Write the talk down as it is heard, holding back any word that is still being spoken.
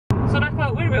So I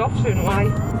thought, where are we off to and why?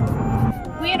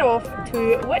 We're off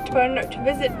to Whitburn to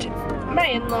visit my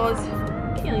in-laws,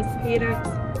 Kaylee's parents.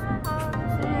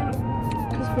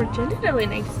 Because we're generally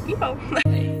nice people.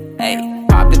 Hey,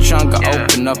 pop the trunk, I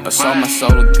open up, I sold my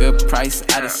soul a good price,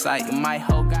 out of sight, my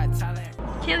whole got talent.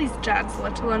 Kaylee's dad's a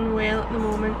little unwell at the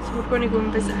moment, so we're going to go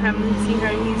and visit him and see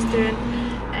how he's doing.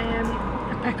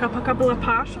 Pick up a couple of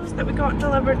parcels that we got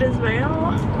delivered as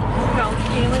well. Well,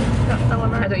 Kaylee got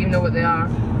delivered. I don't even know what they are.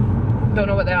 Don't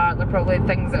know what they are. They're probably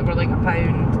things that were like £1.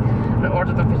 And I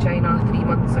ordered them for China 3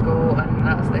 months ago, and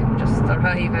that's them just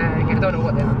arriving. I don't know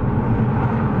what they are.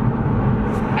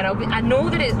 And I know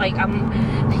that it's like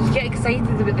you get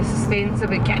excited about the suspense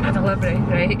about getting a delivery,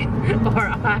 right? Or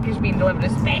a package being delivered,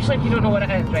 especially if you don't know what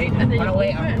it is, right? And then or you a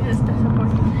letter. open it and it's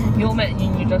disappointing. You open it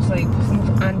and you're just like, this is the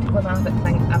most anticlimactic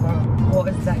thing ever. What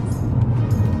is this?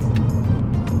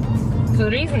 So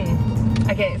the reason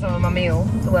I get some of my mail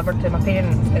delivered to my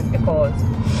parents is because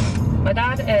my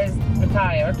dad is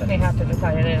retired and he had to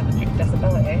retire due to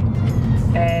disability.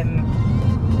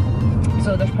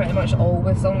 So there's pretty much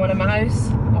always someone in my house,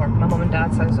 or my mum and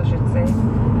dad's house I should say.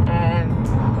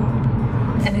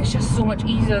 And it's just so much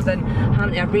easier than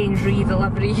having to arrange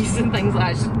re-deliveries and things like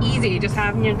that. It's just easy, just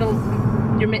having your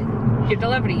deliveries,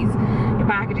 your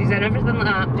packages and everything like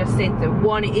that just sent to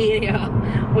one area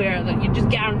where you're just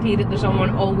guaranteed that there's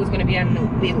someone always going to be in and they'll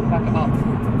be able to pick it up.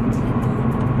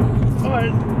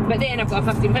 But then I've got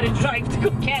a 15-minute drive to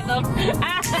go get them.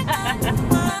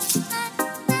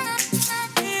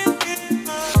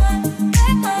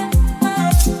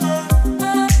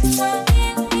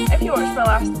 If you watched my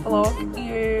last vlog,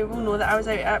 you will know that I was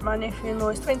out at my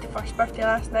nephew-in-law's 21st birthday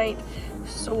last night.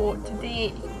 So today,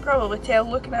 you can probably tell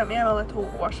looking at me, I'm a little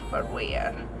worse for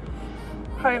wear.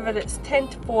 However, it's 10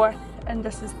 to 4 and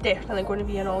this is definitely going to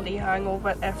be an all-day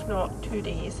hangover, if not 2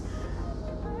 days.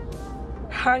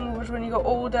 Hangovers when you get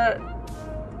older,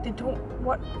 they don't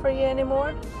work for you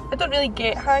anymore. I don't really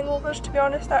get hangovers, to be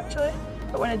honest, actually,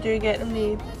 but when I do get them,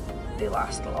 they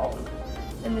last long,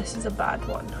 and this is a bad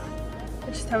one. I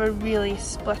just have a really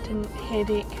splitting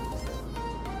headache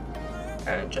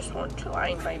and I just want to lie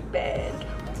in my bed,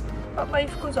 but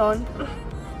life goes on.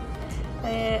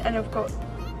 And I've got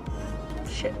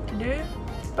shit to do.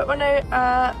 But we're now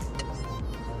at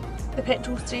the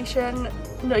petrol station,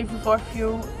 not even for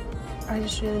fuel. I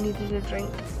just really needed a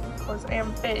drink because I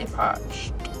am very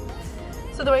parched.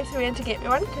 So the wife's went to get me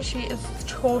one because she is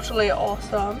totally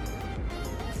awesome.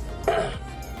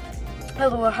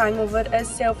 Although a hangover is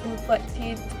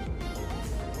self-inflicted,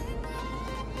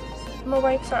 my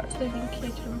wife's actually been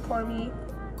catering for me.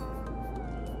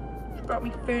 She brought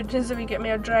me food as we get me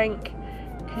a drink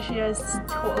because she is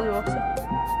totally awesome.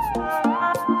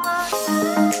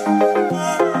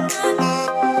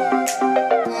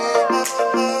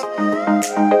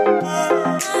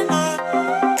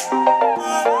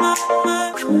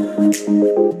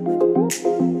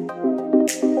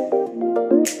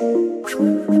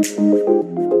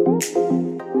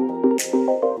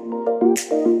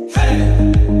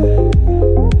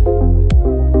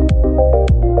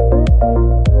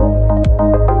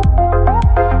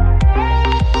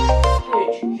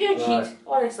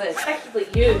 Honestly, especially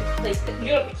you. Like,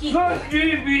 you're the key. Don't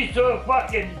you be so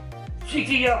fucking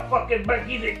cheeky, you fucking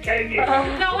monkey that can you.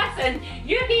 No, listen,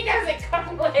 he does it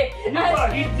currently. You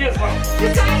are, he's different.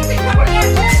 The size it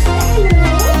currently.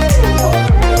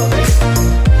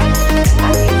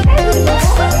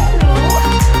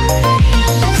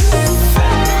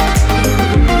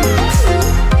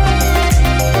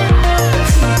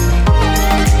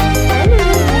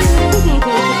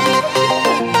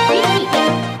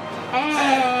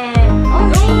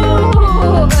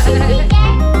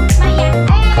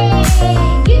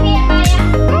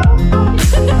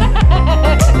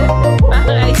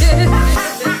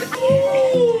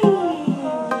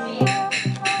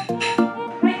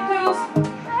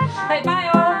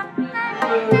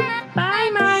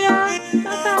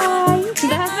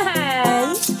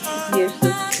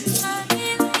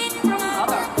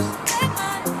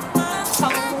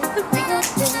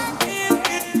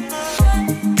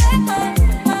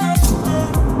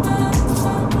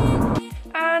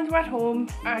 Home.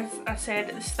 As I said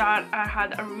at the start, I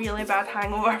had a really bad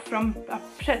hangover from a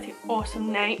pretty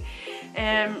awesome night,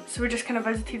 so we just kind of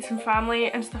visited some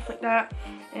family and stuff like that.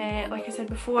 Like I said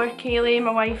before, Kaylee,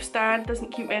 my wife's dad,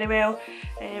 doesn't keep very well,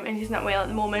 and he's not well at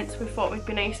the moment, so we thought we'd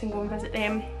be nice and go and visit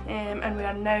them, and we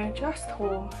are now just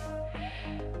home.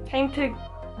 Time to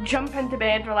jump into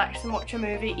bed, relax and watch a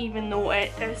movie, even though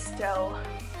it is still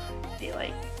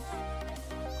daylight.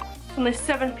 It's only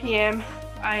 7 PM.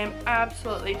 I am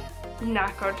absolutely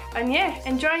knackered. And yeah,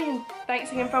 enjoy and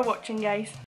thanks again for watching, guys.